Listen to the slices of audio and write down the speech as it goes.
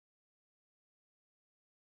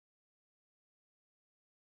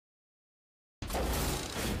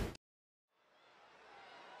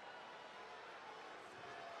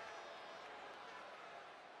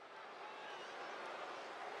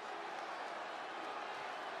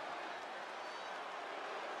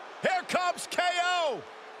Here comes KO.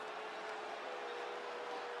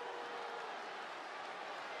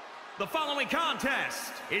 The following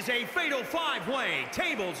contest is a fatal five-way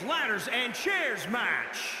tables, ladders, and chairs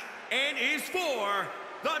match and is for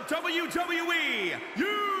the WWE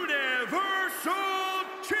Universal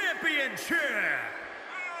Championship.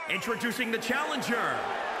 Introducing the challenger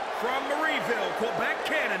from Marieville, Quebec,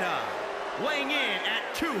 Canada, weighing in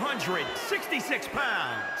at 266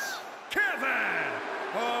 pounds, Kevin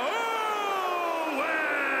Owens.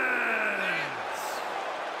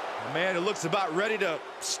 A man who looks about ready to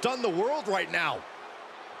stun the world right now.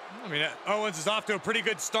 I mean, Owens is off to a pretty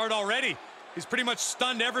good start already. He's pretty much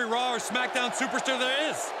stunned every Raw or SmackDown superstar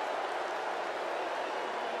there is.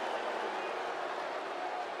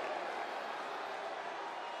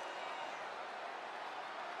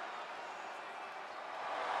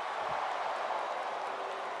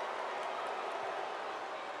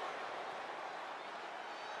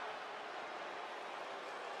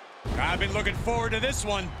 I've been looking forward to this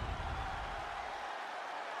one.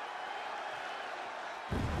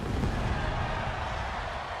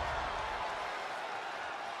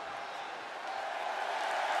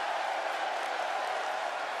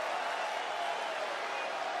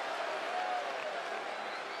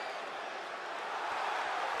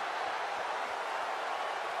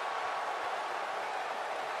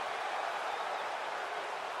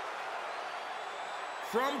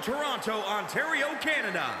 From Toronto, Ontario,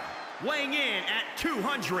 Canada, weighing in at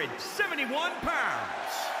 271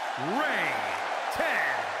 pounds, Ray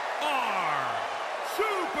 10R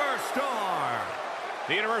Superstar.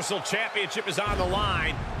 The Universal Championship is on the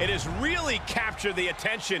line. It has really captured the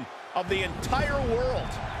attention of the entire world.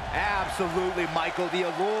 Absolutely, Michael.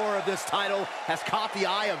 The allure of this title has caught the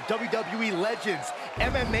eye of WWE legends,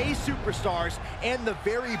 MMA superstars, and the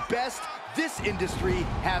very best this industry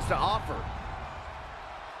has to offer.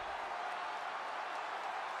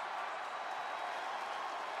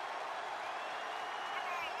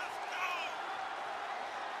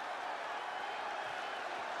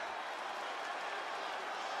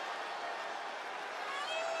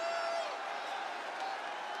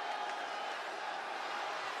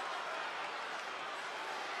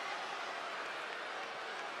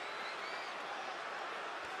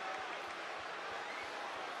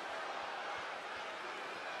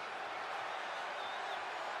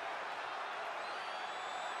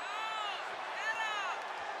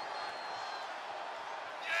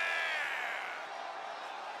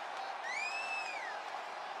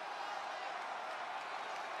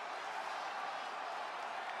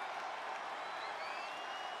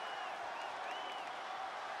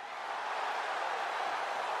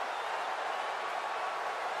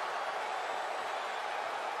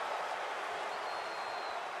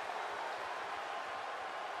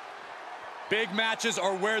 Big matches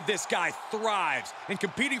are where this guy thrives, and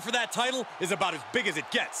competing for that title is about as big as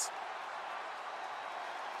it gets.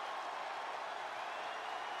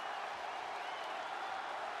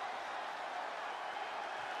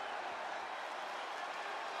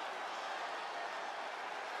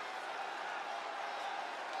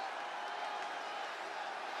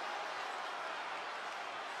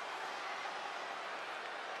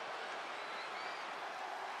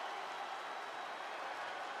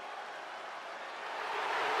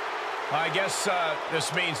 I guess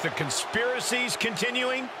this means the conspiracy's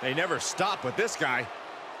continuing. They never stop with this guy.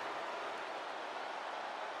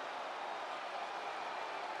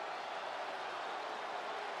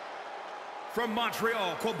 From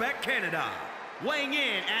Montreal, Quebec, Canada, weighing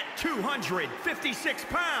in at 256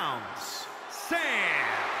 pounds, Sam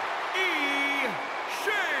E.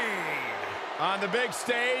 Shane. On the big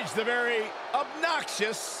stage, the very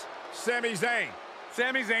obnoxious Sami Zayn.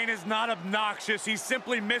 Sami Zayn is not obnoxious, he's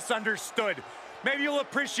simply misunderstood. Maybe you'll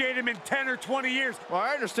appreciate him in 10 or 20 years. Well,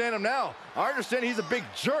 I understand him now. I understand he's a big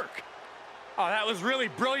jerk. Oh, that was really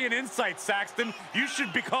brilliant insight, Saxton. You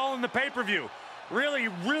should be calling the pay-per-view. Really,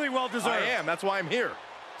 really well deserved. I am, that's why I'm here.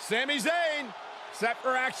 Sami Zayn, set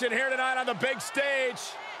for action here tonight on the big stage.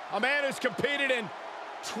 A man who's competed in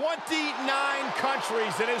 29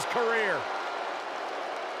 countries in his career.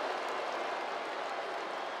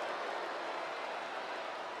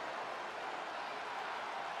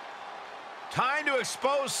 Time to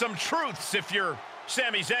expose some truths if you're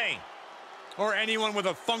Sami Zayn. Or anyone with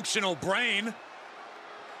a functional brain.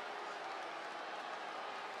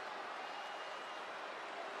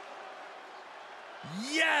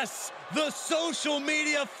 Yes! The social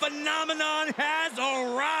media phenomenon has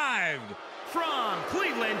arrived! From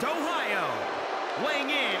Cleveland, Ohio, weighing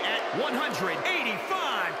in at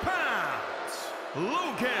 185 pounds,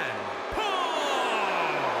 Logan Paul.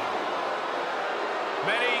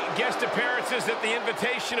 Many guest appearances at the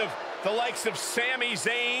invitation of the likes of Sami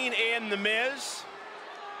Zayn and The Miz.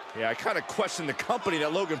 Yeah, I kind of question the company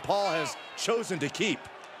that Logan Paul has chosen to keep.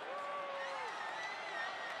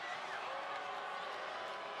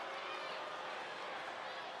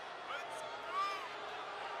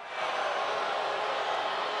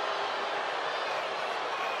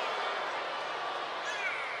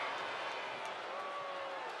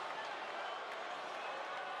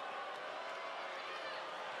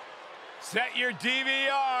 Set your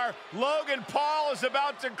DVR. Logan Paul is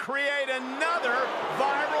about to create another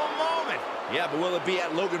viral moment. Yeah, but will it be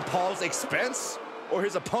at Logan Paul's expense or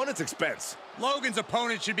his opponent's expense? Logan's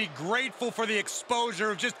opponent should be grateful for the exposure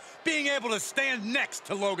of just being able to stand next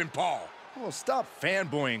to Logan Paul. Oh, stop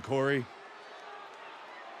fanboying, Corey.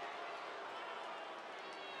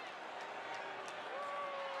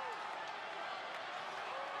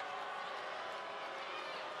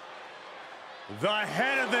 The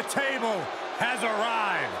head of the table has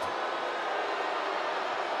arrived.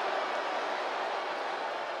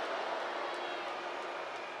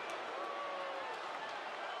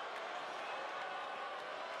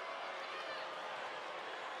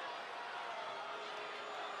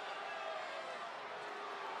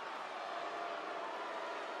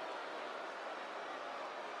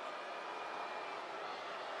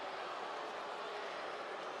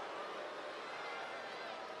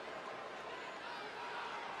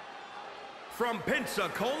 From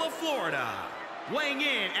Pensacola, Florida, weighing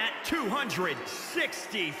in at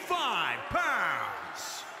 265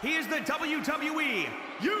 pounds, he is the WWE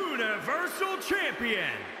Universal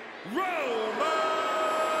Champion, Roman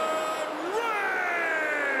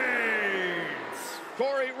Reigns!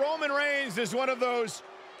 Corey, Roman Reigns is one of those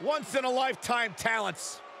once-in-a-lifetime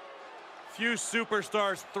talents. Few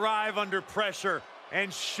superstars thrive under pressure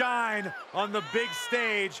and shine on the big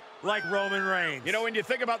stage like Roman Reigns. You know, when you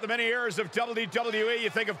think about the many eras of WWE, you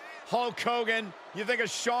think of Hulk Hogan, you think of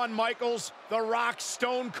Shawn Michaels, The Rock,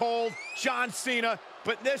 Stone Cold, John Cena,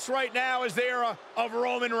 but this right now is the era of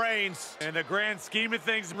Roman Reigns. In the grand scheme of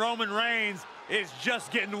things, Roman Reigns is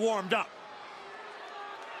just getting warmed up.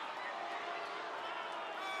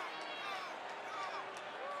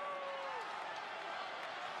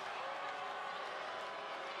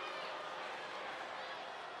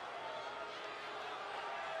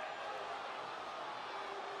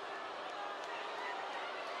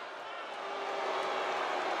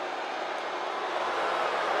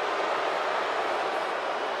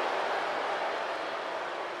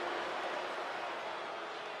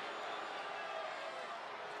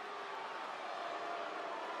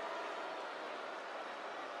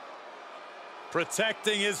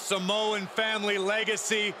 Protecting his Samoan family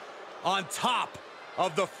legacy on top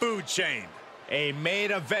of the food chain. A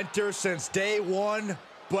main eventer since day one,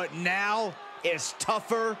 but now is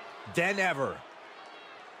tougher than ever.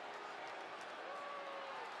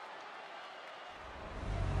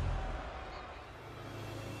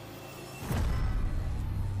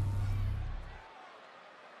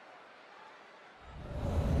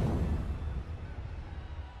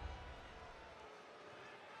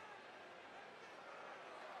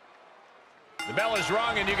 The bell is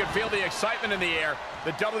rung, and you can feel the excitement in the air.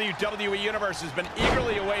 The WWE Universe has been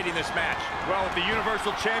eagerly awaiting this match. Well, with the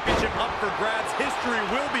Universal Championship up for grabs, history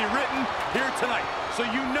will be written here tonight. So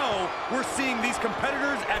you know we're seeing these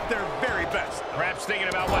competitors at their very best. Perhaps thinking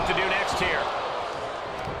about what to do next here.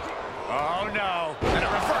 Oh, no. And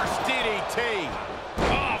a reverse DDT.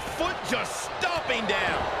 Oh, foot just stomping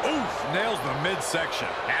down. Oof, nails the midsection.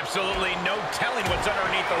 Absolutely no telling what's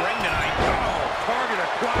underneath the ring tonight. Oh, target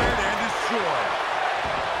acquired and destroyed.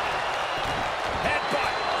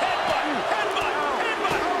 Headbutt, headbutt, headbutt,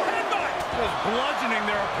 headbutt, headbutt. Just bludgeoning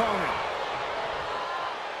their opponent.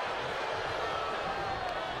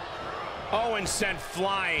 Owen sent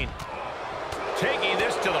flying. Taking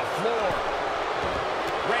this to the floor.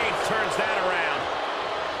 Reigns turns that around.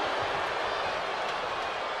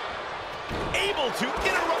 Able to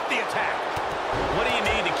interrupt the attack. What do you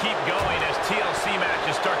need to keep going as TLC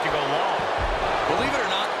matches start to go long? Believe it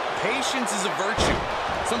or not, patience is a virtue.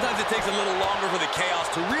 Sometimes it takes a little longer for the chaos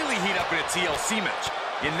to really heat up in a TLC match.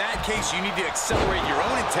 In that case, you need to accelerate your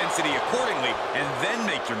own intensity accordingly and then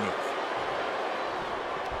make your move.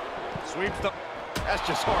 Sweeps the... That's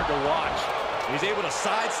just hard to watch. He's able to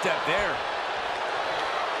sidestep there.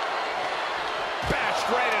 Bashed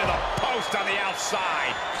right into the post on the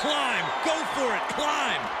outside. Climb! Go for it!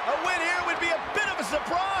 Climb! A win here would be a bit of a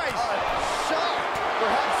surprise. Shot.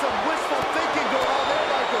 Perhaps some wishful thinking going on there,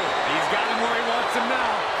 Michael. He's got him where he wants him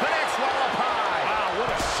now. Connects while up high. Wow, what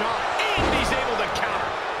a shot. And he's able to counter.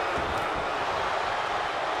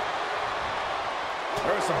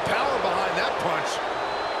 There's some power behind that punch.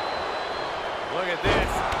 Look at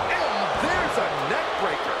this. And there's a neck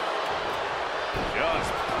breaker. Just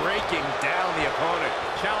breaking down the opponent.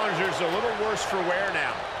 Challenger's a little worse for wear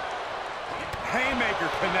now. Haymaker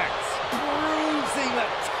connects. Bruising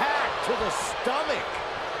attack to the stomach.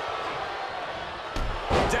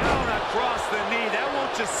 Down across the knee. That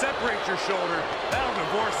won't just separate your shoulder. That'll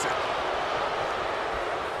divorce it.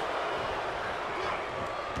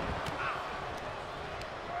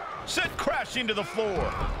 Sent crashing to the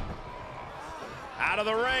floor. Out of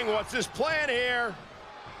the ring. What's his plan here?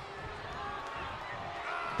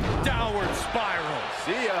 Downward spiral.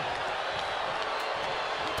 See ya.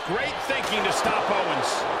 Great thinking to stop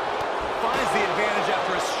Owens. Finds the advantage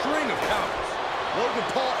after a string of counters. Logan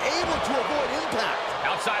Paul able to avoid impact.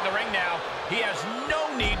 Outside the ring now. He has no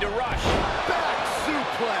need to rush. Back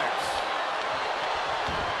suplex.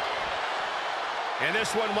 And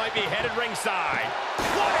this one might be headed ringside.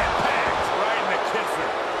 What impact! Right in the kisser.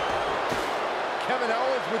 Kevin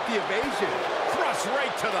Owens with the evasion. Thrust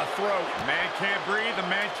right to the throat. The man can't breathe, the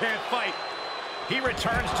man can't fight. He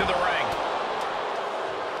returns to the ring.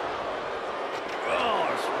 Oh,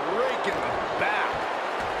 it's raking the back.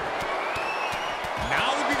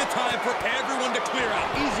 Now would be the time for everyone to clear out.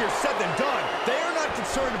 Easier said than done. They are not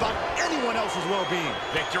concerned about anyone else's well-being.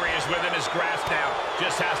 Victory is within his grasp now.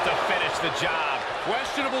 Just has to finish the job.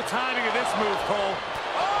 Questionable timing of this move, Cole.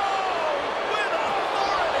 Oh, with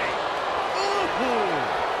authority. Ooh.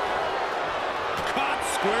 Caught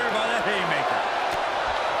square by the haymaker.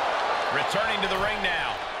 Returning to the ring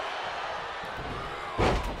now.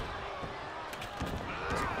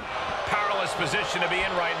 Powerless position to be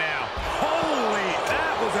in right now. Holy,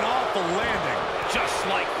 that was an awful landing. Just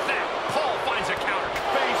like that, Paul finds a counter.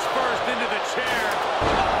 Face first into the chair.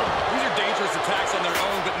 These are dangerous attacks on their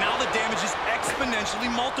own, but now the damage is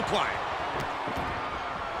exponentially multiplying.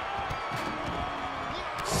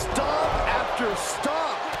 Stop after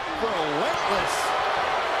stop. Relentless.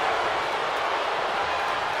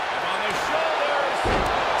 And on the shoulders.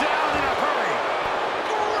 Down in a hurry.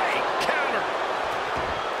 Great counter.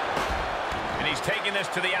 And he's taking this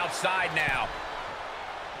to the outside now.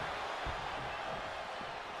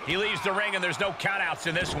 He leaves the ring, and there's no countouts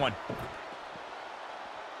in this one.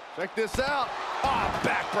 Check this out. Ah,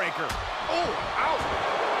 backbreaker. Oh, out.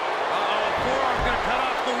 Uh-oh, forearm's gonna cut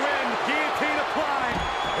off the wind. Guillotine applied.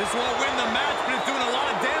 This won't win the match, but it's doing a lot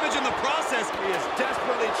of damage in the process. He is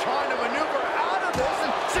desperately trying to maneuver out of this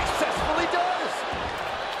and successfully does.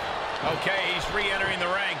 Okay, he's re-entering the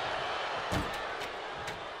ring.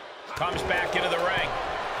 Comes back into the ring.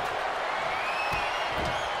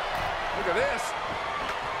 Look at this.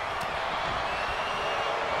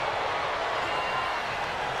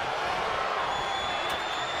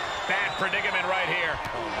 Bad predicament right here.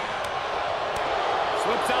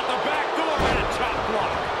 Slips out the back door and a chop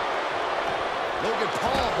block. Logan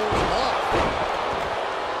Paul holds him off.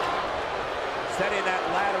 Setting that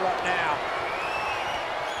ladder up now.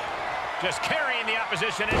 Just carrying the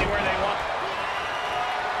opposition anywhere they want.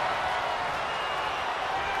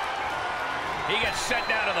 He gets sent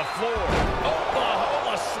down to the floor.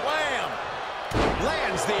 Oklahoma slam.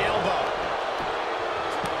 Lands the elbow.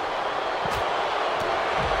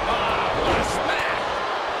 What a smack.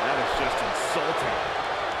 That is just insulting.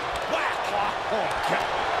 Whack. Oh, God.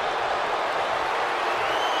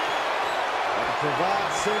 Cravat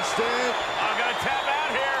cinched in. I'm going to tap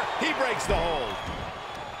out here. He breaks the hold.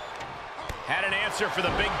 Had an answer for the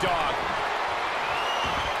big dog.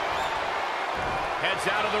 Heads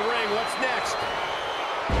out of the ring. What's next?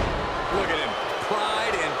 Look at him.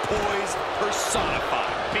 Pride and poise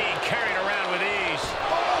personified. Being carried around with ease.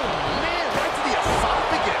 Oh, man, right to the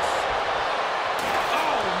esophagus.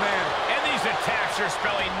 Oh, man. And these attacks are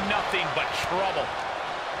spelling nothing but trouble.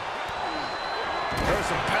 There's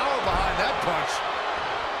some power behind that punch.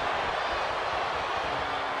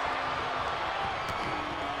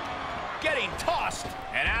 Getting tossed.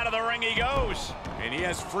 And out of the ring he goes. And he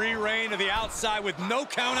has free reign to the outside with no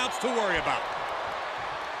countouts to worry about.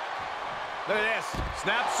 Look at this.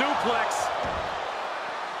 Snap suplex.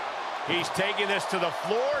 He's taking this to the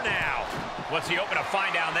floor now. What's he hoping to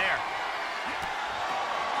find down there?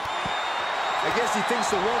 I guess he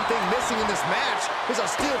thinks the one thing missing in this match is a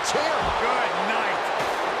steel chair. Good night.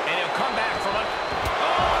 And he'll come back from it.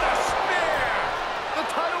 Oh, the spear! The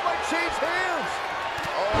title might change hands.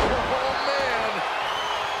 Oh, man.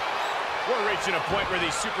 We're reaching a point where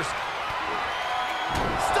these super...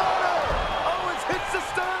 Stunner! Owens hits the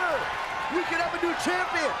stunner. We could have a new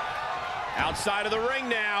champion. Outside of the ring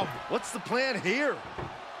now. What's the plan here?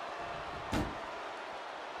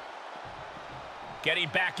 Getting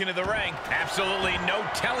back into the ring. Absolutely no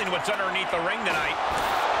telling what's underneath the ring tonight.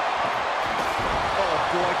 Oh,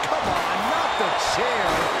 boy, come on, not the chair.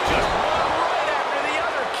 Just one right after the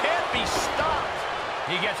other. Can't be stopped.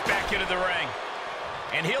 He gets back into the ring.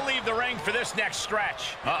 And he'll leave the ring for this next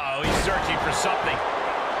stretch. Uh-oh, he's searching for something.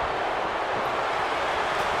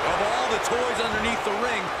 Of all the toys underneath the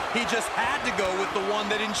ring, he just had to go with the one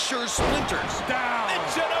that ensures splinters. Down.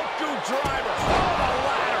 Michinoku driver. Oh, the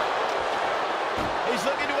ladder. He's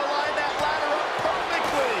looking to align that ladder up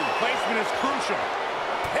perfectly. Placement is crucial.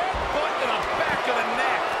 Headbutt to the back of the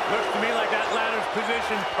neck. Looks to me like that ladder's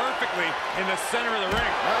positioned perfectly in the center of the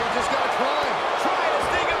ring. Now you just got to climb. Try to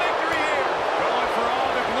sneak a victory here. Going for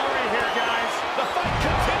all the glory here, guys. The fight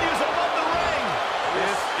continues above the ring.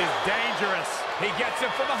 This is dangerous. He gets it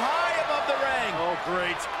from high above the ring. Oh,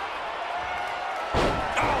 great.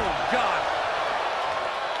 Oh, God.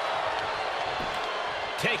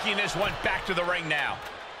 Taking this one back to the ring now.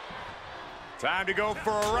 Time to go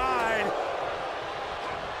for a ride.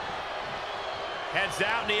 Heads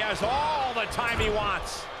out, and he has all the time he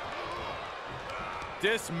wants.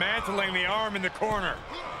 Dismantling the arm in the corner.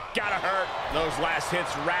 Gotta hurt. Those last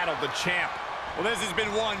hits rattled the champ. Well, this has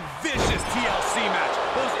been one vicious TLC match.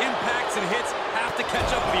 Those impacts and hits have to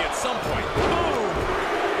catch up with you at some point. Boom!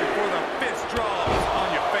 Before the fist draws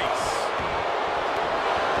on your face.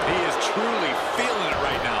 He is truly feeling it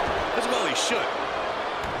right now. As well he should.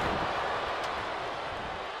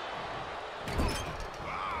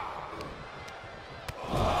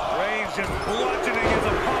 Reigns just bludgeoning his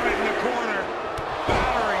opponent in the corner.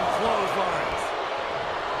 Battering clotheslines.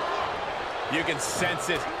 You can sense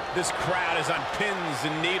it. This crowd is on pins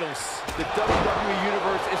and needles. The WWE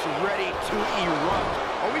Universe is ready to erupt.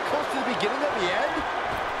 Are we close to the beginning of the end?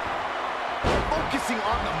 Focusing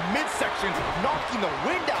on the midsection, knocking the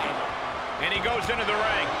wind out of him. And he goes into the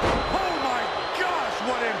ring. Oh my gosh,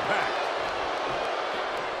 what impact!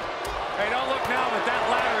 Hey, don't look now, but that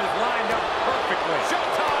ladder is lined up perfectly.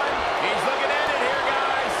 Showtime! He's looking at it here,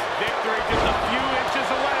 guys. Victory just a few inches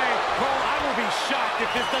away. Cole, I will be shocked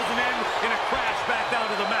if this doesn't end in a crash back down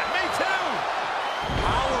to the mat. Me too!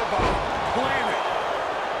 Powerbomb, planet.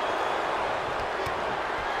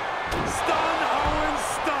 Stun Owens,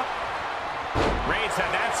 stop. Reigns had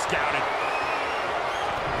that scouted.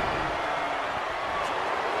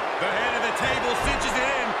 The head of the table cinches it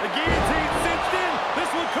in. The guillotine cinched in. This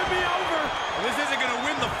one could be over. This isn't going to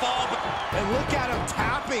win the fall, but... And look at him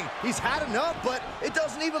tapping. He's had enough, but it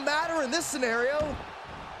doesn't even matter in this scenario.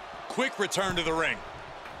 Quick return to the ring.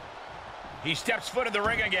 He steps foot in the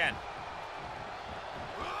ring again.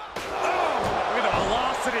 Oh, look at the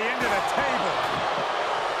velocity into the table.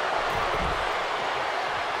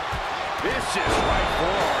 Vicious right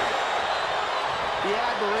forward. The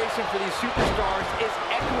admiration for these superstars is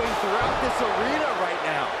echoing throughout this arena right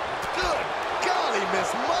now. Good golly,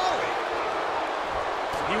 Miss Molly.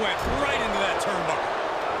 He went right into that turnbuckle.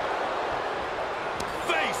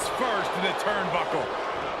 Face first in the turnbuckle.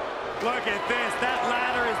 Look at this. That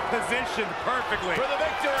ladder is positioned perfectly. For the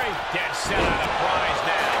victory. Dead set on the prize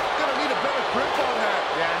now. Gonna need a better grip on that.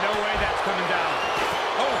 Yeah, no way that's coming down.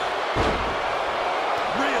 Oh.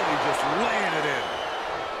 Really just laying it in.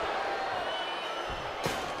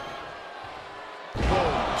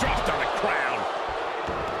 Dropped on the crown.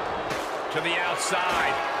 To the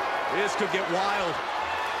outside. This could get wild.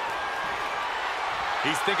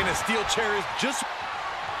 He's thinking a steel chair is just...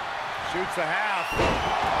 Shoots a half.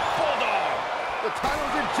 Bulldog. The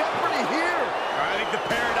title's in jeopardy here. I think the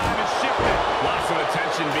paradigm has shifted. Lots of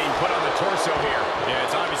attention being put on the torso here. Yeah,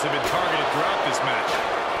 it's obviously been targeted throughout this match.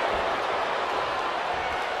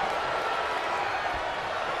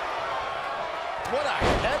 What a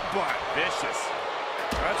headbutt. Vicious.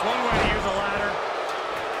 That's one way to use a ladder.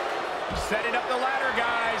 Setting up the ladder,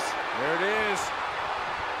 guys. There it is.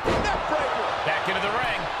 Neckbreaker. Back into the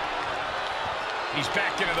ring. He's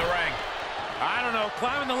back into the ring. I don't know.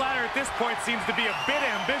 Climbing the ladder at this point seems to be a bit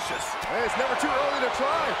ambitious. Hey, it's never too early to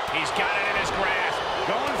try. He's got it in his grasp.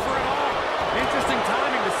 Going for it all. Interesting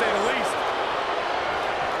timing, to say the least.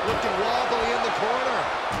 Looking wobbly in the corner.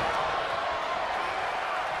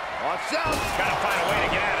 Watch out. Gotta find a way to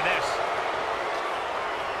get out of this.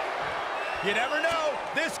 You never know.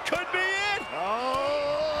 This could be it.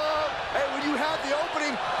 Oh. Hey, when you have the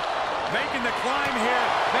opening. Making the climb here.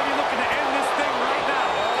 Maybe looking to end this thing right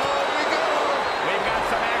now. Oh, we go. We've got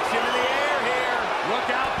some action in the air here.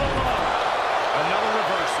 Look out below. Another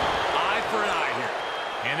reversal. Eye for an eye here.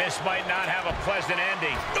 And this might not have a pleasant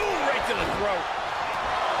ending. Ooh, right to the throat.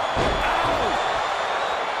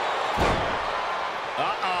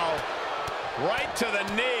 Uh-oh. Right to the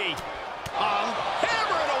knee.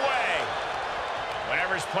 Hammer it away.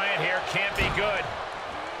 Whatever's playing here can't be good.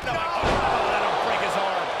 No! Oh, that'll break his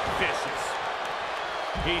arm. Vicious.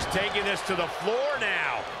 He's taking this to the floor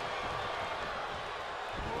now.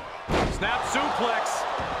 Snap suplex.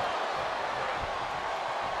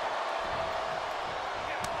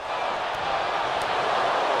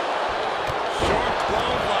 Short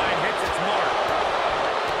clothesline hits its mark.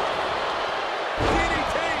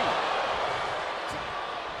 DDT.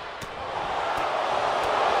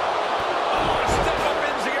 Oh, step up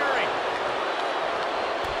enziguri.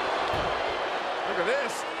 Look at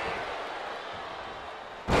this.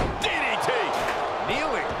 DDT.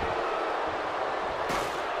 Kneeling.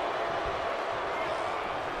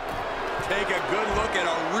 Take a good look at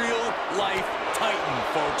a real-life Titan,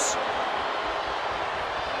 folks.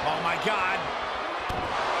 Oh, my God.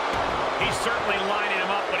 He's certainly lining him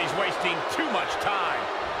up, but he's wasting too much time.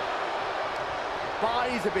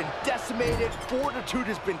 Bodies have been decimated, fortitude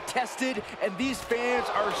has been tested, and these fans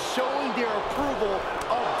are showing their approval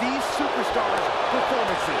of these superstars'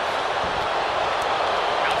 performances.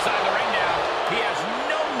 Outside the ring now, he has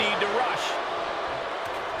no need to rush.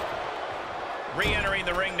 Re-entering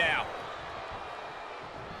the ring now.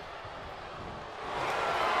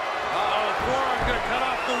 Forearm's gonna cut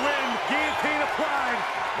off the wind. Guillotine applied.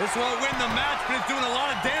 This won't win the match, but it's doing a lot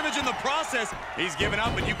of damage in the process. He's giving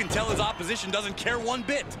up, and you can tell his opposition doesn't care one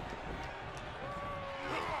bit.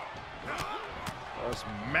 Just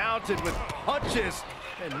mounted with punches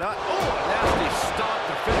and not, oh, a nasty stop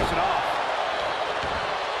to finish it off.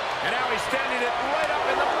 And now he's standing it right up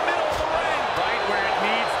in the middle of the ring. Right where it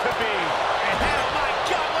needs to be. And now, my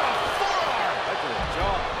God, what a forearm. That's a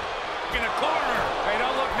jaw. In the corner. Hey,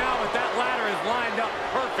 don't look now, but that ladder is lined up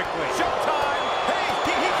perfectly. Showtime. Hey,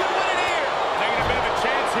 he could win it here. Taking a bit of a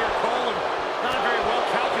chance here, Cole, and not a very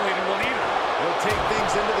well-calculated one either. He'll take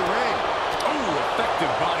things into the ring. Ooh,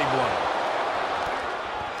 effective body blow.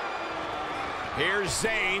 Here's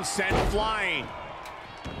Zayn sent flying.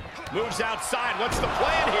 Moves outside. What's the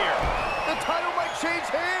plan here? The title might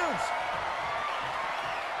change hands.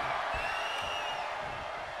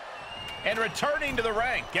 And returning to the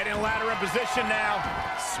ring. Getting a ladder in position now.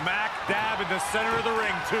 Smack dab in the center of the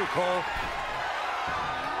ring, too, Cole.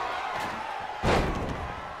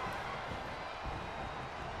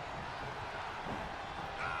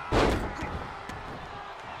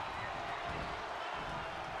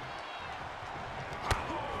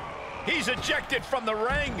 He's ejected from the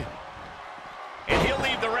ring. And he'll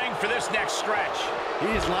leave the ring for this next stretch.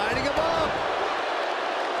 He's lining him up.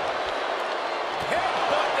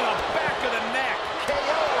 Headbutt to the back of the neck.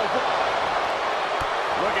 KO.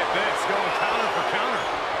 Look at this, going counter for counter.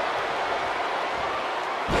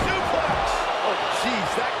 Suplex. Oh, jeez,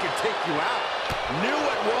 that could take you out. Knew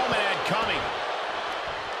what Roman had coming.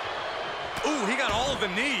 Ooh, he got all of the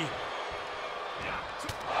knee.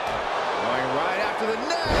 Going right after the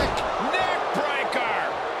neck. Neck breaker.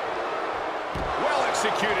 Well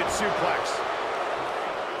executed suplex.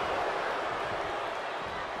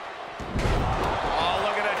 Oh,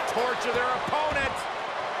 look at that torture their opponent.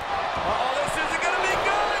 Uh-oh, this isn't going to be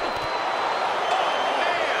good. Oh,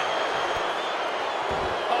 man.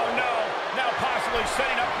 Oh, no. Now possibly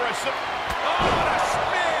setting up for a... Oh, what a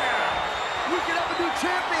spear. We could have a new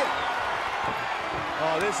champion.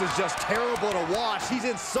 Oh, this is just terrible to watch. He's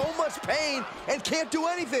in so much pain and can't do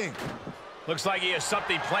anything. Looks like he has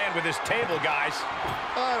something planned with his table, guys.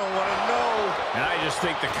 I don't want to know. And I just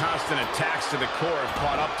think the constant attacks to the core have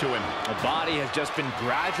caught up to him. The body has just been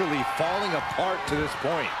gradually falling apart to this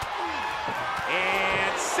point.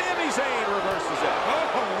 And Sami Zayn reverses it.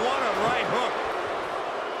 Oh, what a right hook.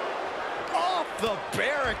 Off the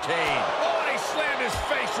barricade. Oh, and he slammed his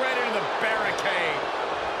face right into the barricade.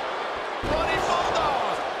 Running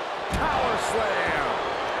bulldog. Power slam.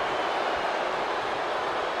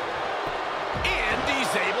 And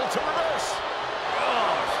he's able to reverse.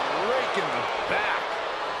 Oh, raking the back.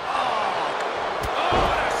 Oh,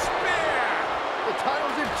 what a spear. The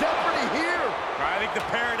title's in jeopardy here. I think the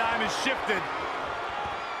paradigm has shifted.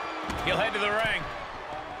 He'll head to the ring.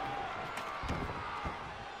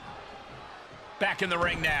 Back in the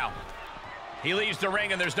ring now. He leaves the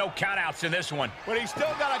ring, and there's no countouts in this one. But he's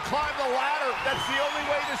still got to climb the ladder. That's the only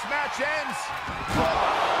way this match ends.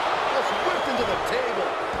 Just whipped into the table.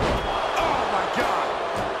 Oh, my God.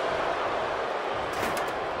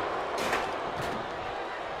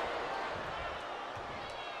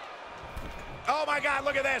 Oh, my God,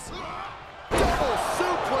 look at this. Double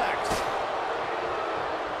suplex.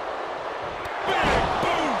 Big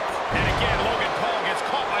boot. And again, Logan Paul gets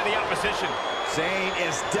caught by the opposition. Zayn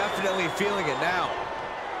is definitely feeling it now.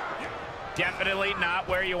 Definitely not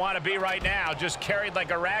where you want to be right now. Just carried like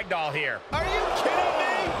a rag doll here. Are you kidding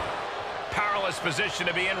me? Powerless position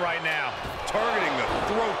to be in right now. Targeting the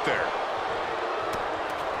throat there.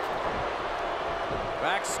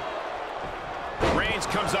 Rex. Reigns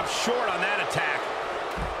comes up short on that attack.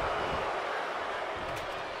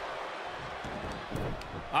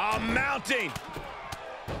 Mounting.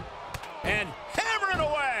 And hammering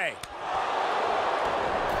away.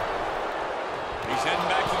 He's heading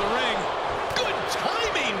back to the ring. Good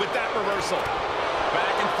timing with that reversal.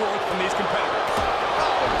 Back and forth from these competitors.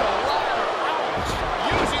 Oh, the ladder. Ouch.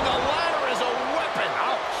 Using the ladder as a weapon.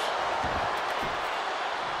 Ouch.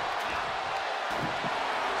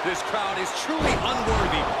 This crowd is truly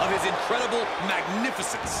unworthy of his incredible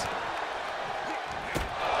magnificence.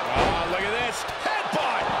 Oh, look at this.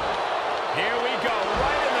 Headbutt. Here we go.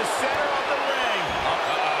 Right in the center of the ring.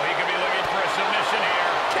 Uh-oh. He could be looking for a submission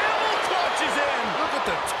here. Camel clutch is in. Look at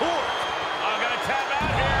the torque. I'm going to tap out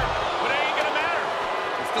here, but it ain't going to matter.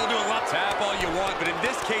 You still do a lot. Tap all you want, but in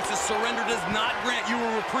this case, a surrender does not grant you a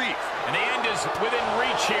reprieve. And the end is within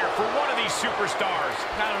reach here for one of these superstars.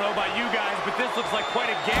 I don't know about you guys, but this looks like quite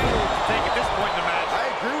a gamble to take at this point in the match. I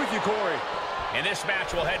agree with you, Corey. And this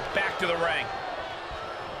match will head back to the ring.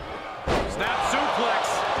 Snap suplex.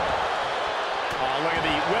 Oh, look at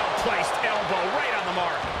the well-placed elbow right on the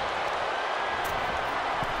mark.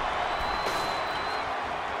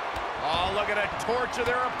 Oh, look at it torture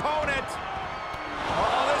their opponent.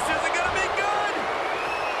 Oh, this isn't going to be good.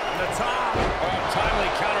 On the top. Oh, timely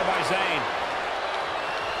counter by Zayn.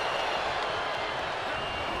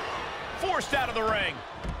 Forced out of the ring.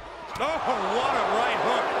 Oh, what a right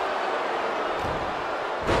hook.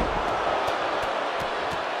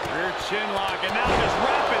 Rear chin lock, and now just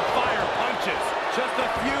rapid-fire punches. Just a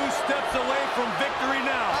few steps away from victory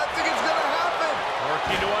now. I think it's going to happen.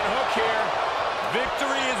 Working to unhook here.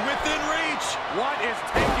 Victory is within reach. What is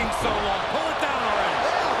taking so long? Pull it down already.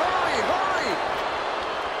 Yeah, hurry, hurry.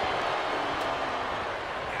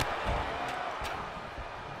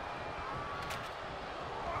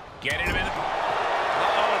 Getting him in.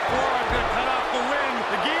 Uh-oh, forearm going to cut off the win.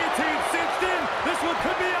 The guillotine cinched in. This one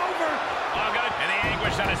could be over. Oh, God. And the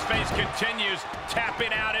anguish on his face continues.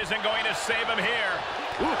 Tapping out isn't going to save him here.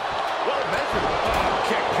 Ooh, well measured. Oh,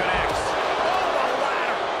 kick connects. Oh, the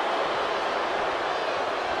ladder.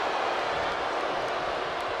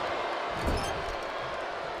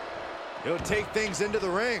 He'll take things into the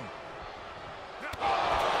ring.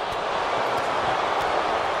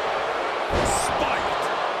 Spiked.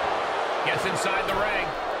 Gets inside the ring.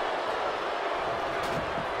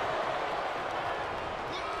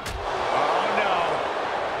 Oh, no.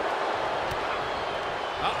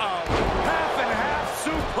 Uh-oh. Half and half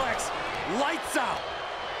suplex. Lights out.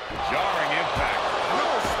 Jarring impact.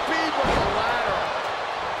 Little speed with the ladder.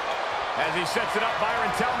 As he sets it up,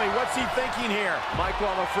 Byron, tell me, what's he thinking here? Michael,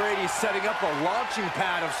 I'm afraid he's setting up a launching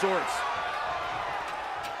pad of sorts.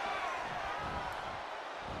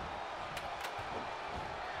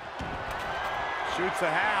 Shoots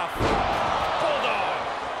a half. Bulldog.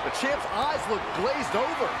 The champ's eyes look glazed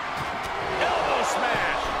over. Elbow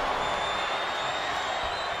smash.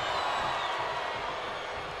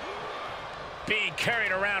 Being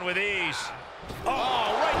carried around with ease.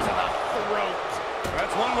 Oh, right to the throat.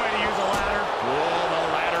 That's one way to use a ladder. Oh, the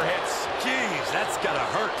ladder hits. Jeez, that's gotta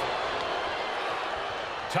hurt.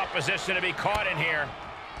 Tough position to be caught in here.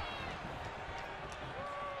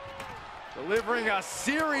 Delivering a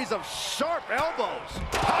series of sharp elbows.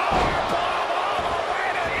 Powerbomb all the way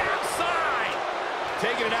to the outside.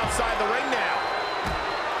 Taking it outside the ring now.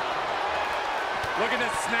 Looking to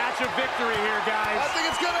snatch a victory here, guys. I think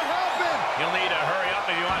it's going to happen. He'll need to hurry up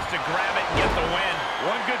if he wants to grab it and get the win.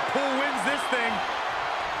 One good pull wins this thing.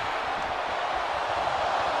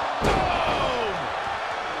 Boom!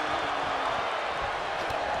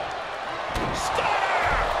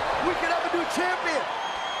 Stunner! We could have a new champion.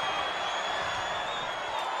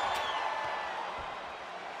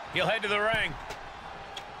 He'll head to the ring.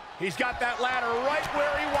 He's got that ladder right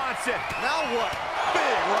where he wants it. Now what?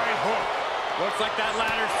 Big right hook. Looks like that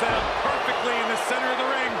ladder set up perfectly in the center of the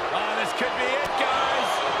ring. Oh, this could be it, guys.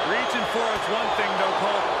 Reaching for it's one thing, though,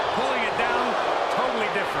 Cole. Pulling it down,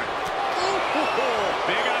 totally different.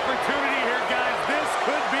 Big opportunity here, guys. This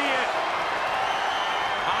could be it.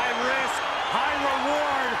 High risk, high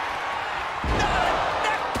reward. Not a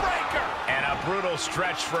neck breaker. And a brutal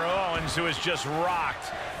stretch for Owens, who is just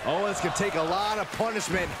rocked. Owens can take a lot of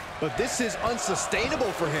punishment, but this is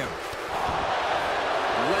unsustainable for him.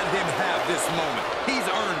 Let him have this moment. He's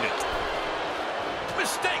earned it.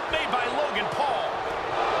 Mistake made by Logan Paul.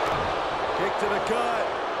 Kick to the gut.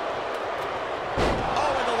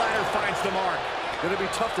 Oh, and the ladder finds the mark. Gonna be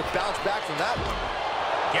tough to bounce back from that one.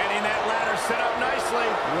 Getting that ladder set up nicely.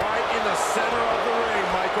 Right in the center of the ring,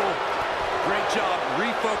 Michael. Great job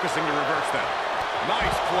refocusing to reverse that.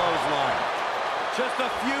 Nice clothesline. Just a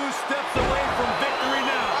few steps away from victory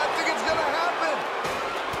now. I think it's gonna happen.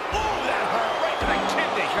 Ooh, that hurt right to the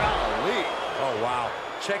kidney. Golly. Oh, wow.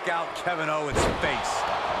 Check out Kevin Owens' face.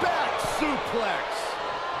 Back suplex.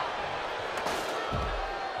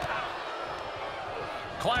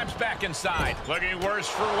 Climbs back inside. Looking worse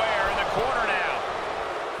for wear in the corner now.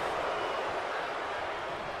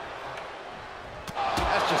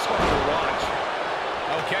 That's just fun to watch.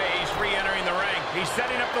 Okay, he's re-entering the ring. He's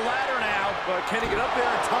setting up the ladder now. But can he get up there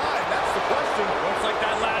in time? That's the question. Looks like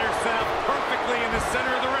that ladder set up perfectly in the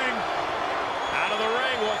center of the ring. Out of the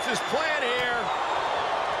ring, what's his plan here?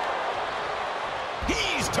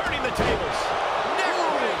 He's turning the tables.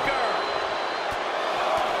 Neckbreaker.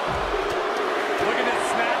 Look at this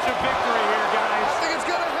snatch of victory here, guys. I think it's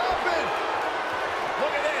gonna happen.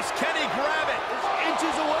 Look at this. Can he grab it? It's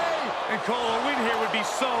inches away. And Cole, a win here would be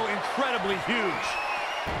so incredibly huge.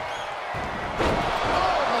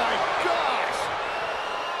 Oh my gosh.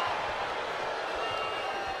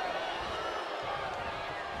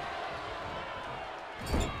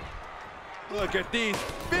 Look at these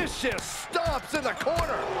vicious stomps in the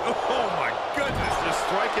corner. Oh, my goodness. Just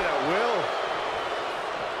striking at will.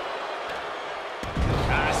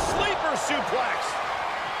 A sleeper suplex.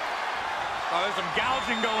 Oh, there's some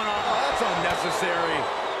gouging going on. Oh, that's unnecessary.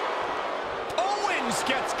 Owens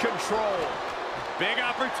gets control. Big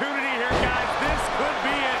opportunity here, guys. This could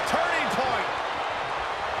be a Turning point.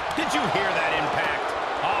 Did you hear that impact?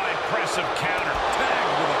 Oh, impressive counter.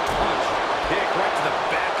 Tagged with a punch. Kick right to the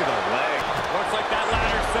back of the leg. Looks like that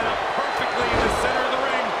ladder set up perfectly in the center of the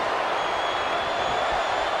ring.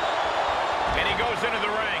 And he goes into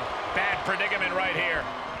the ring. Bad predicament right here.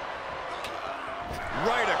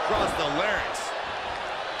 Right across the larynx.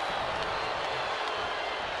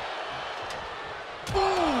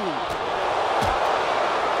 Ooh!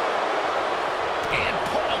 And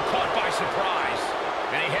Paul caught by surprise.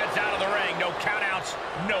 And he heads out of the ring. No countouts,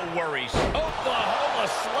 no worries. Oklahoma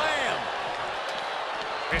slam.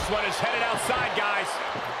 This one is headed outside, guys.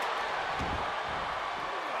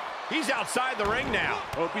 He's outside the ring now.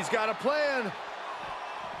 Hope he's got a plan.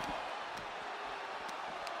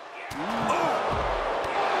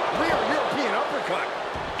 Rear European uppercut.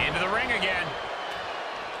 Into the ring again.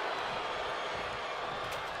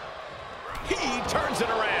 He turns it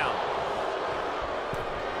around.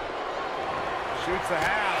 Shoots the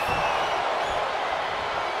half.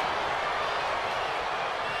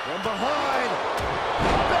 From behind.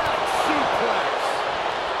 Back suplex.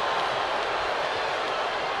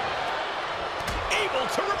 Able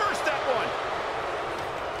to reverse that one.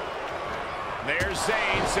 There's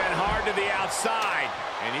Zayn sent hard to the outside.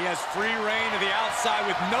 And he has free reign to the outside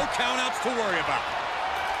with no countouts to worry about.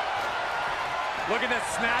 Look at that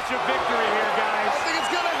snatch of victory here, guys. I think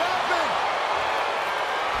it's gonna happen.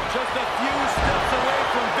 Just a few steps away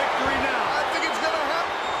from victory now. I think it's gonna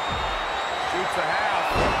happen. Shoots a half.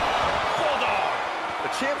 Bulldog.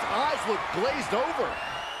 The champ's eyes look glazed over.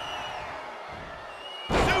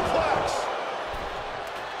 Suplex.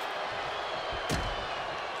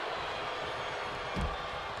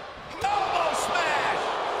 Elbow smash.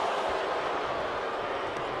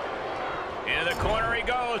 Into the corner he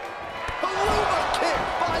goes. Haluva kick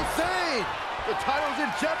by Zayn. The title's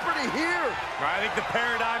in jeopardy here. I think the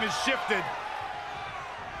paradigm has shifted.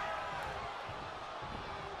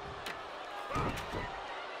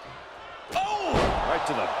 Oh! Right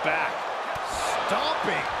to the back.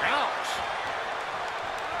 Stomping. Ouch.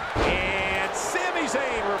 And Sami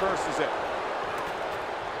Zayn reverses it.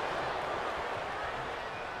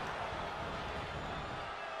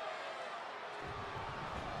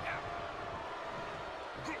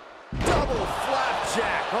 Double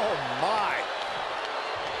flapjack. Oh, my.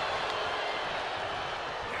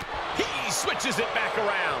 He switches it back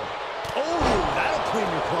around. Oh, that'll clean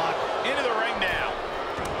your clock. Into the ring now.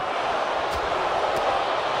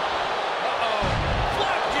 Uh-oh.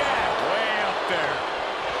 Flapjack. Way up there.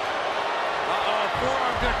 Uh-oh,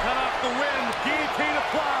 forearm gonna cut off the win. Guillotine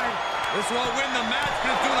applied. This won't win the match,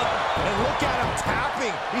 but it's doing a... And look at him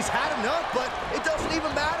tapping. He's had enough, but it doesn't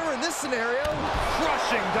even matter in this scenario.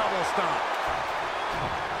 crushing double stomp.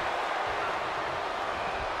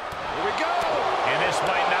 Here we go. And this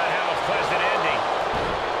might not have a pleasant ending.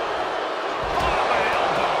 Oh, an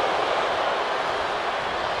elbow.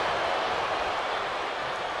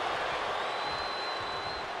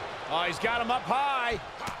 Oh, he's got him up high.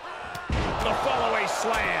 The fallaway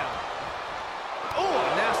slam. Oh,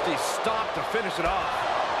 a nasty stop to finish it off.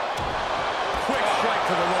 Quick strike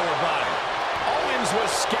to the lower body. Owens was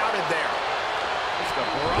scouted there. Just a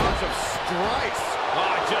barrage of strikes.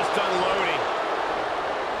 Oh, just unloading.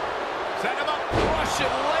 Set him up,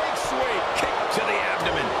 Russian leg sweep. Kick to the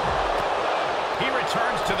abdomen. He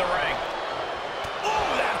returns to the ring. Oh,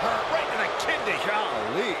 that hurt right in the kidney.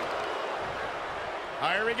 Golly.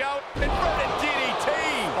 Here we go. Inverted DDT.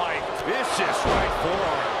 Like vicious right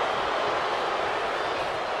forearm.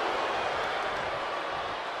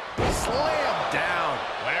 Slam down.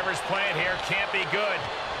 Whatever's playing here can't be good.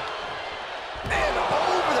 And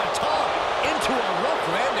over the top into a rough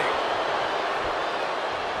landing.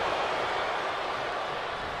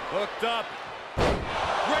 Hooked up.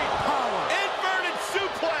 Great power. Inverted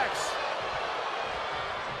suplex.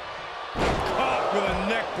 Caught with a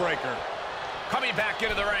neck breaker. Coming back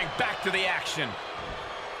into the ring, back to the action.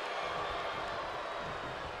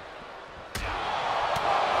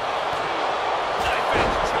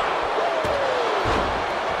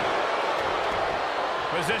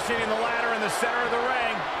 Positioning the ladder in the center of the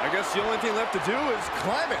ring. I guess the only thing left to do is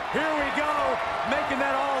climb it. Here we go, making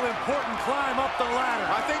that all-important climb up the ladder.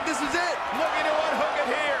 I think this is it. Looking to unhook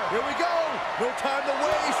it here. Here we go. No time to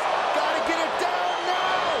waste. Gotta get it down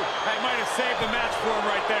now. That might have saved the match for him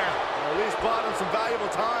right there. Or at least bought him some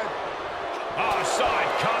valuable time. Oh, saw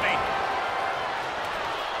it coming.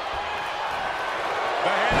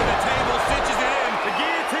 The head of the table cinches it in. The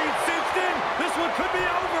guillotine cinched in. This one could be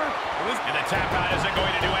over. And the tap out isn't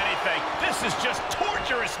going to do anything. This is just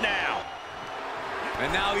torturous now.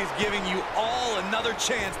 And now he's giving you all another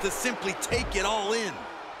chance to simply take it all in.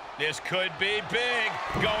 This could be big.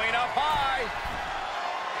 Going up high.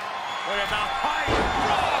 Look at the height.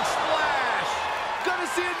 Frog splash. Gonna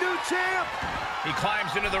see a new champ. He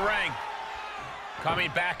climbs into the ring.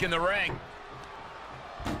 Coming back in the ring.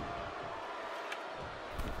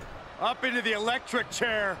 Up into the electric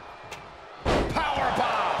chair.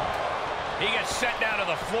 Powerbomb. He gets sent down to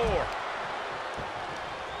the floor.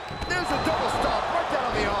 There's a double stop right down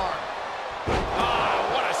on the arm. Ah,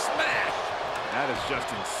 what a smash. That is just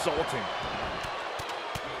insulting.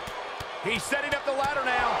 He's setting up the ladder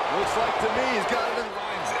now. Looks like to me he's got it in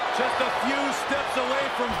line. Just a few steps away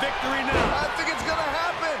from victory now. I think it's gonna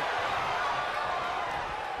happen.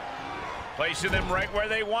 Placing them right where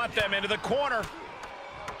they want them, into the corner.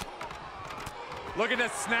 Looking to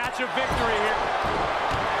snatch a victory here.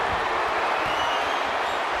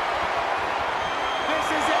 This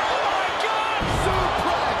is it. Oh my God!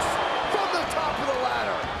 Suplex from the top of the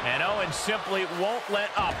ladder. And Owens simply won't let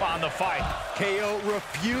up on the fight. KO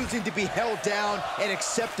refusing to be held down and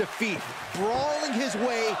accept defeat, brawling his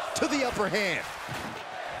way to the upper hand.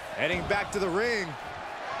 Heading back to the ring.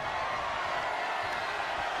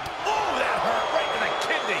 Oh, that hurt right in the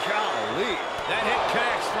kidney. Golly. That hit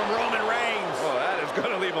connects from Roman Reigns. Oh, that is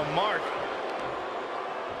going to leave a mark.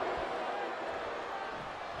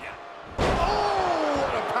 Oh,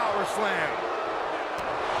 what a power slam.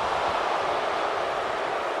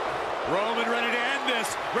 Roman ready to end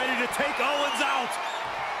this, ready to take Owens out.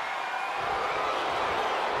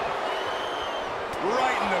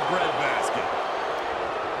 Right in the breadbasket.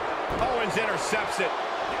 Owens intercepts it.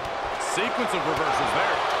 Sequence of reversals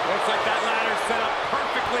there. Looks like that ladder set up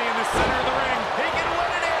perfectly in the center of the ring. He can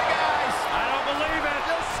win it here, guys. I don't believe it.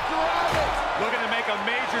 Just grab it. Looking to make a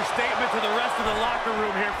major statement to the rest of the locker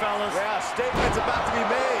room here, fellas. Yeah, statement's about to be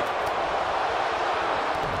made.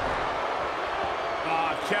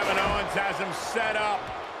 Oh, Kevin Owens has him set up.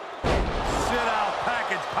 Sit out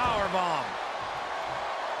package powerbomb.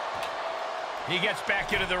 He gets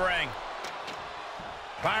back into the ring.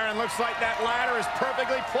 Byron, looks like that ladder is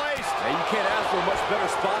perfectly placed. Hey, you can't ask for a much better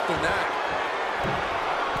spot than that.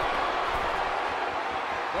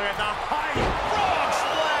 Look at the height. Frog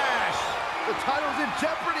splash. The title's in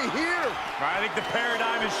jeopardy here. I think the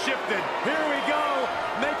paradigm has shifted. Here we go,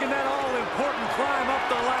 making that all-important climb up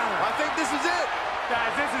the ladder. I think this is it.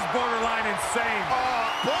 Guys, this is borderline insane.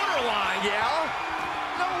 Borderline.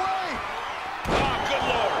 Yeah? No way. Oh, good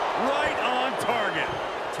Lord. Right on target.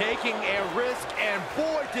 Taking a risk, and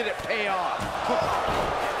boy, did it pay off.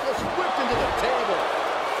 Just whipped into the table.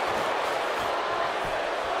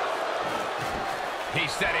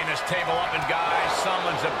 He's setting this table up, and guys,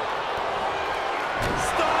 someone's a...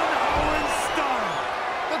 Stun, Owens, stun.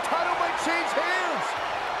 The title might change hands.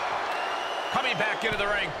 Coming back into the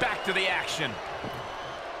ring, back to the action.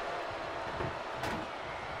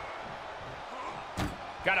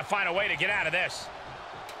 Got to find a way to get out of this.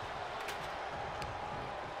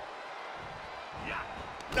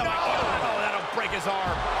 No, oh, that'll break his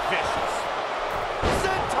arm. Vicious.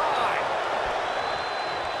 Sentai.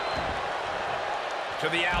 To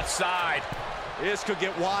the outside. This could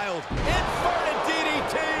get wild. Inverted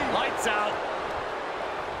DDT. Lights out.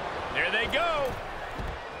 There they go.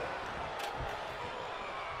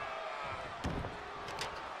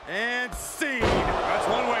 And seed. That's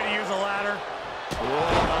one way to use a ladder. Whoa,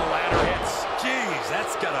 the ladder hits. Jeez,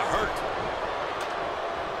 that's gotta hurt.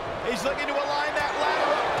 He's looking to align that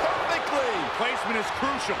ladder up perfectly. Placement is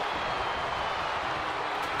crucial.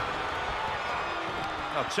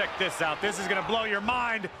 Now check this out. This is gonna blow your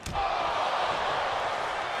mind.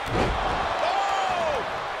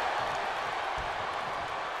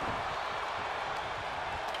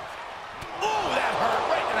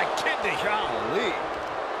 Golly.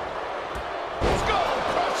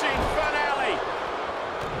 Skull-crushing finale.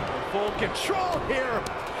 Full control here.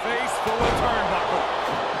 Face full of turnbuckle.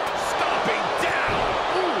 Stomping down.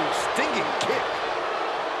 Ooh, stinging kick.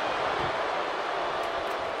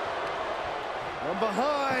 From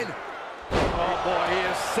behind. Oh boy, he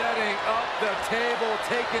is setting up the table,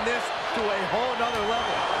 taking this to a whole nother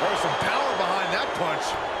level. There's some power behind that punch.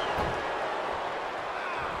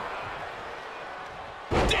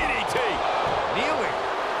 Kneeling.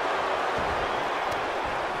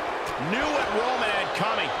 Knew what Roman had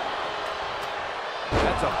coming.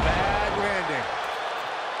 That's a bad landing.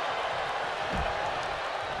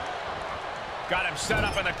 Got him set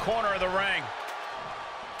up in the corner of the ring.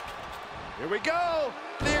 Here we go.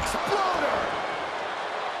 The Exploder.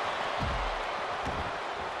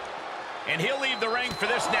 And he'll leave the ring for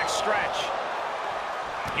this next stretch.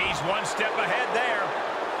 He's one step ahead there.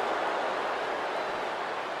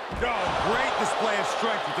 Oh, great display of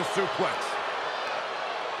strength with the suplex.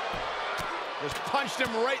 Just punched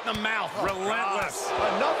him right in the mouth. Relentless.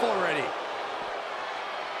 God. Enough already.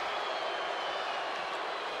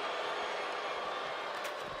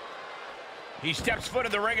 He steps foot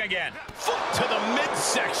in the ring again. Foot to the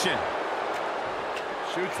midsection.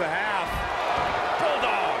 Shoots the half.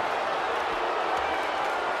 Bulldog.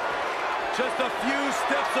 Just a few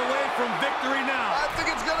steps away from victory now. I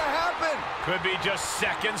think it's gonna happen. Could be just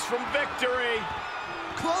seconds from victory.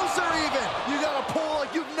 Closer even. You gotta pull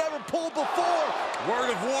like you've never pulled before. Word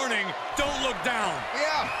of warning, don't look down.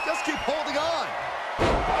 Yeah, just keep holding on.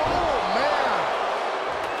 Oh, man.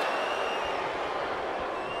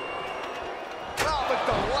 Oh, with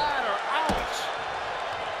the ladder. Ouch.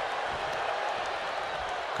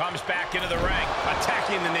 Comes back into the ring,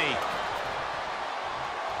 attacking the knee.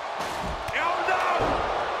 Oh, no!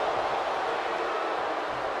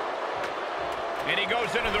 And he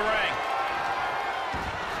goes into the ring.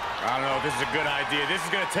 I don't know if this is a good idea. This is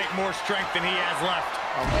going to take more strength than he has left.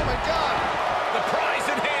 Oh, my God. The prize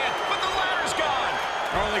in hand, but the ladder's gone.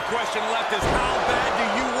 Our only question left is how bad do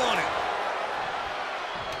you want it?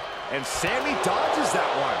 And Sammy dodges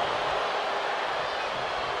that one.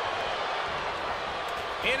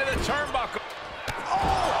 Into the turnbuckle.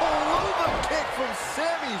 Oh, Luva kick from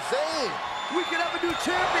Sami Zayn. We could have a new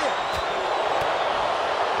champion.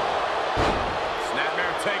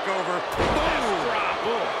 Snapmare takeover. Boom. Drop.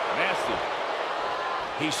 Boom. Nasty.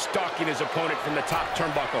 He's stalking his opponent from the top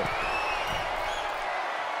turnbuckle.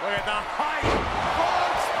 Look at the height.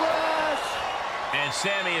 Frog splash. And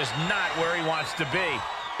Sammy is not where he wants to be.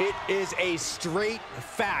 It is a straight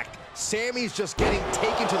fact. Sammy's just getting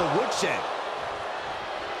taken to the woodshed.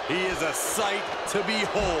 He is a sight to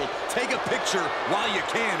behold. Take a picture while you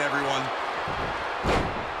can, everyone.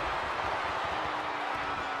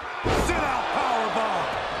 Sit out powerbomb.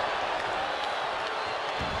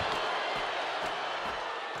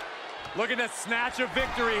 Looking to snatch a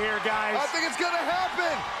victory here, guys. I think it's gonna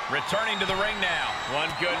happen. Returning to the ring now.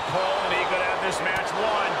 One good pull, and he could have this match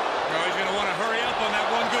won. Oh, he's going to want to hurry up on that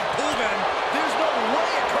one good pull then. There's no way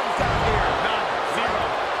it comes down here. None. Zero.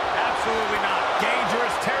 Absolutely not.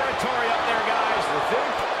 Dangerous territory up there, guys. You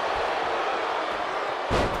think?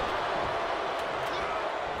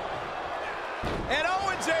 And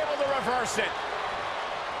Owens able to reverse it.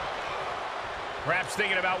 Perhaps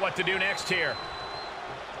thinking about what to do next here.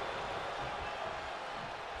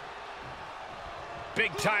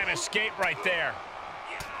 Big time escape right there.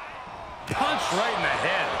 Punch right in the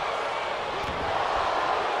head.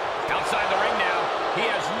 Outside the ring now. He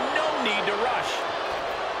has no need to rush.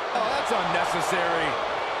 Oh, that's unnecessary.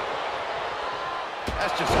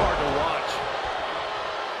 That's just hard to watch.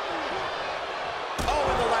 Oh,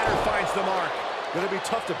 and the ladder finds the mark. Gonna be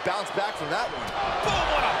tough to bounce back from that one. Boom,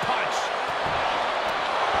 what a punch.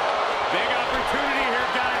 Big opportunity here,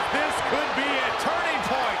 guys. This could be a turning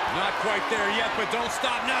point. Not quite there yet, but don't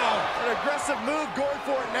stop now. An aggressive move going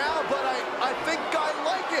for it now, but I think I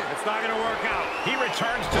like it. It's not going to work out. He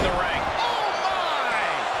returns to the ring. Oh,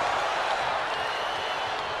 my!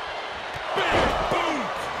 Big boom!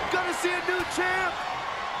 Gonna see a a new champ.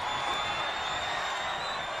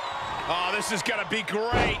 Oh, this is gonna be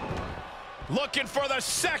great. Looking for the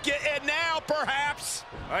second, and now perhaps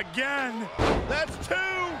Again. that's two.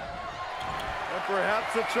 And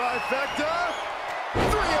perhaps a trifecta.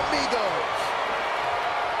 Three amigos.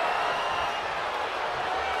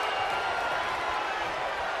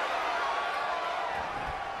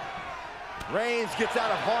 Reigns gets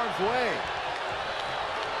out of harm's way.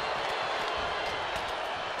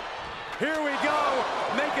 Here we go,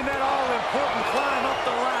 making that all-important climb up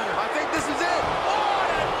the ladder. I think this is it. Oh,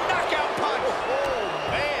 and a knockout punch. Oh,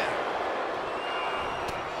 man.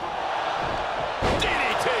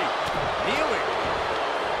 DDT. Kneeling.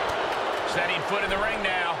 Setting foot in the ring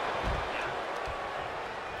now.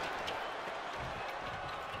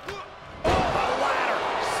 Oh, the ladder.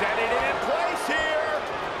 Set it in place here.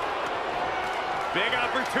 Big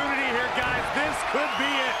opportunity here, guys. This could be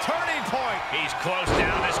it. Turning point. He's close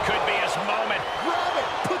down. This could be his moment. Grab it.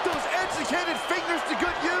 Put those educated fingers to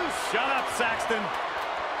good use. Shut up, Saxton.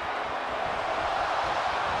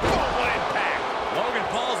 Oh, what impact. Logan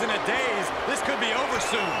Paul's in a daze. This could be over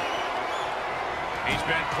soon. He's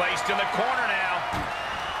been placed in the corner now.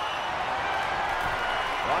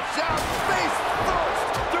 Watch out. Face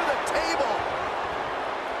first through the table.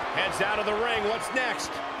 Heads out of the ring. What's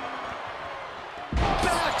next?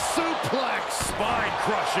 Back suplex. Spine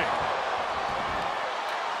crushing.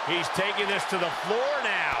 He's taking this to the floor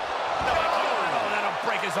now. Oh, that'll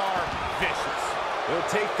break his arm. Vicious. He'll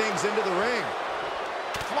take things into the ring.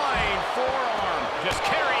 Flying forearm. Just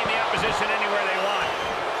carrying the opposition anywhere they want.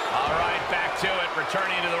 All right, back to it.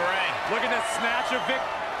 Returning to the ring. Look at that snatch of Vic.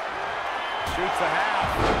 Shoots the half.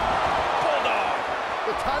 Bulldog.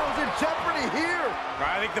 The title's in jeopardy here.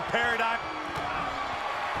 I think the paradigm.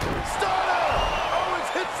 Stunner. Owens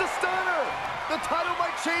hits the stunner. The title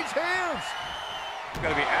might change hands. It's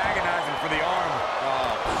going to be agonizing for the arm.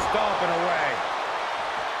 Oh, stomping away.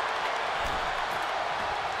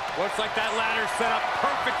 Looks like that ladder set up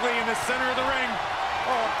perfectly in the center of the ring.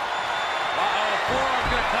 Oh. Uh-oh, forearm's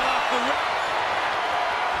going to cut off the ring.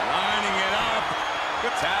 Lining it up.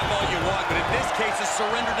 Tap all you want, but in this case, a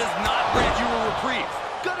surrender does not grant you a reprieve.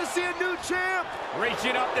 Gonna see a new champ.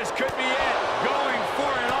 Reaching up. This could be it. Going for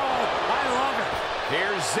it all. I love it.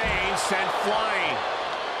 Here's Zayn sent flying.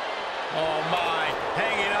 Oh, my.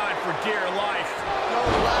 Hanging on for dear life. No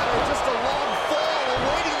ladder, just a long fall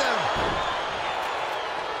awaiting them.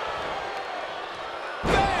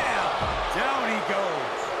 Bam! Down he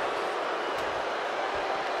goes.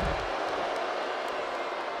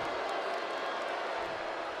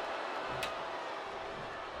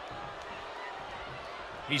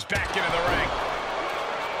 He's back into the ring.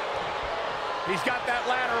 He's got that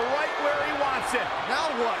ladder right where he wants it. Now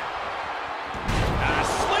what? A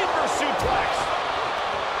sleeper suplex.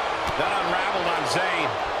 That unraveled on Zayn.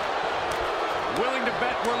 Willing to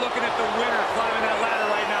bet we're looking at the winner climbing that ladder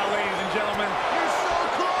right now, ladies and gentlemen. You're so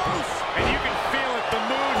close. And you can feel it. The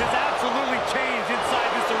mood has absolutely changed inside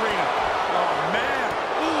this arena. Oh, man.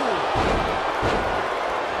 Ooh.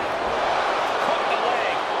 Hook the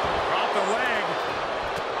leg. Drop the leg.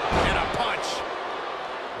 And a punch.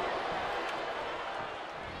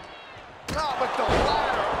 Oh, but the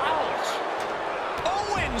ladder. Ouch.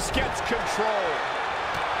 Owens gets control.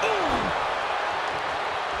 Ooh.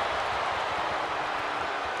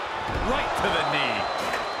 Right to the knee.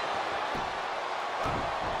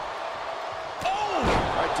 Oh!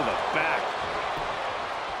 Right to the back.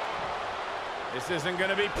 This isn't going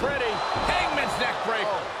to be pretty. Hangman's neck breaker.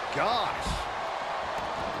 Oh, gosh.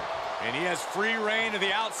 And he has free reign to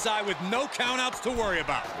the outside with no countouts to worry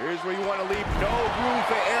about. Here's where you want to leave no room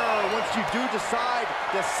for error once you do decide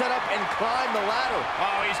to set up and climb the ladder.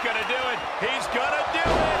 Oh, he's going to do it. He's going to do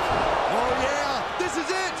it. Oh, yeah. This is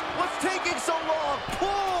it. What's taking so long?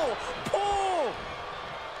 Pull. Pull.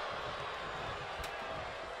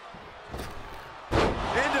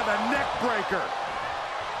 Into the neck breaker.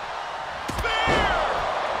 Spear!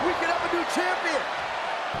 We could have a new champion.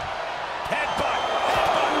 Headbutt.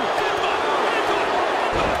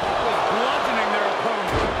 Bludgeoning their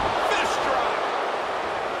opponent. Fist drop.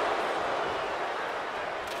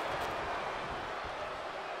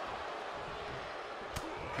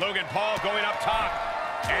 Logan Paul going up top.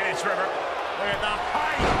 And it's River. Look at the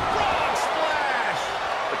height. Frog splash.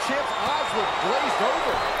 The champ's eyes look glazed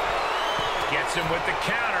over. Gets him with the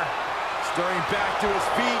counter. Stirring back to his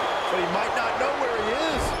feet, but he might not know where he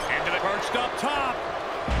is. Into the Perched up top.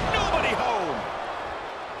 nobody home.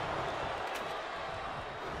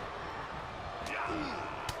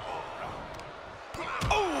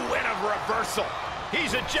 Oh, and a reversal.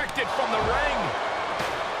 He's ejected from the ring.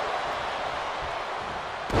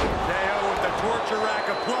 KO torture rack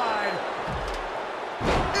applied.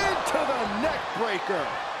 Into the neck breaker.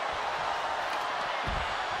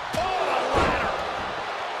 Oh, a ladder.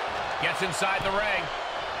 Gets inside the ring.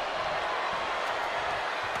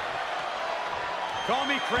 Call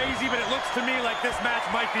me crazy, but it looks to me like this match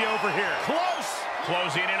might be over here. Close.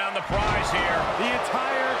 Closing in on the prize here. The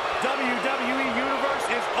entire WWE